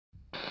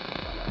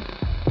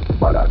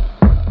balance,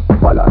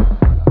 balance,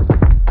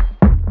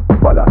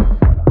 balance,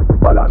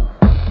 balance,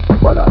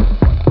 balance.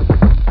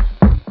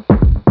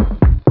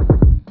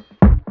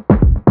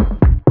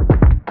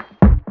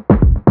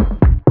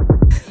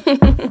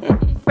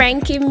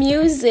 Frankie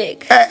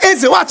music. Hey,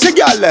 easy, watch your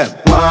girl them.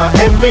 Want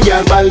every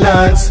girl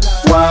balance,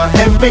 want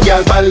every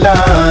girl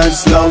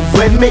balance. Love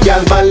when me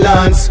girl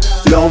balance,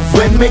 love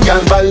when me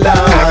girl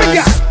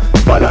balance.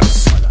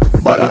 Balance,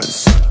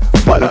 balance,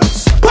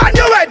 balance. Pan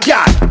your head,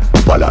 girl.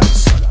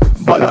 Balance,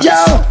 balance,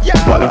 Yo,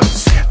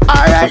 balance.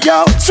 Alright,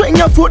 yo, swing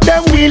your foot,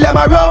 then wheel them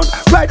around.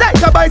 Ride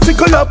like a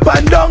bicycle up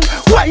and down.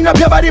 Wind up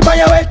your body by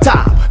your wet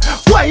top.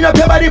 Wind up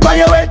your body by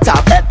your wet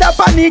top. Head up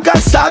and you can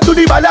start to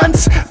the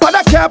balance. Pan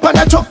a cap and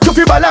a truck to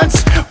fi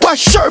balance. Wash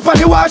shirt on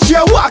the wash, she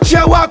a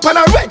walk on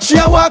a red, she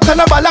a walk on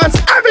a balance.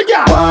 Every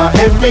girl. Want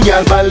every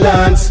girl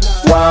balance,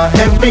 want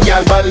every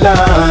girl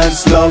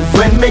balance. Love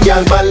when me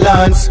girl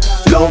balance,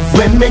 love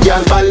when me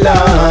girl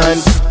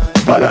balance.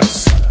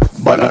 Balance,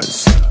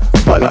 balance,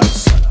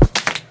 balance.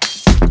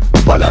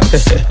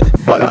 Balance,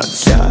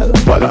 balance,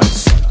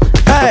 balance.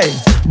 Hey,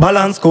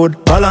 balance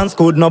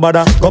good, no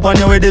bother. Go on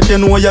your way if you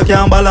know you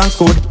can balance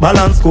good,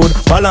 balance good,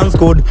 balance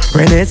good.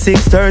 Renee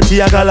 630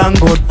 a galang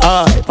good.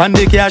 Aye,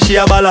 Pandy care she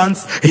a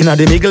balance. Inna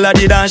the middle of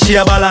the dance she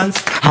a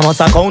balance. I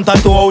must account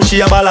to how she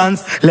a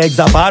balance. Legs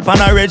apart,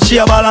 pan a red she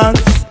a balance.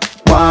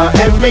 Want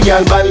every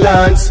girl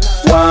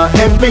balance, want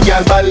every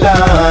girl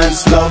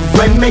balance. Love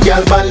when me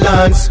girl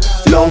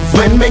balance, love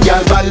when me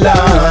girl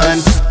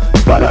balance.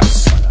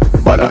 Balance,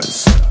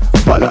 balance,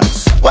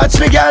 balance. Watch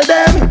me girl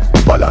them.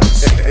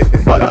 Balance,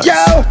 balance,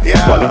 Yo,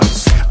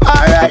 balance.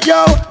 Alright,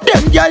 yo,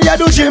 them girl ya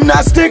do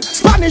gymnastic.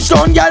 Spanish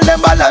town girl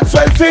them balance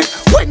well fit.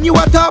 When you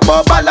a talk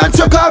about balance,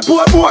 you call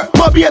put more.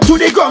 Mobile to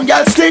the ground,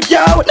 girl stick,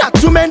 yo. Not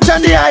to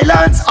mention the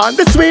islands, and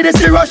the Swedish,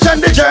 the Russian,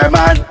 the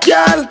German.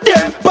 Girl,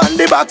 them on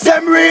the box,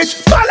 them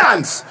reach.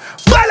 Balance,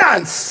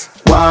 balance.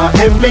 Want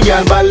every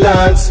girl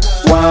balance,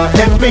 want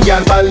every girl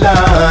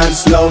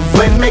balance. Love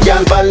when me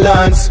girl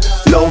balance,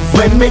 love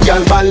when me girl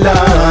balance.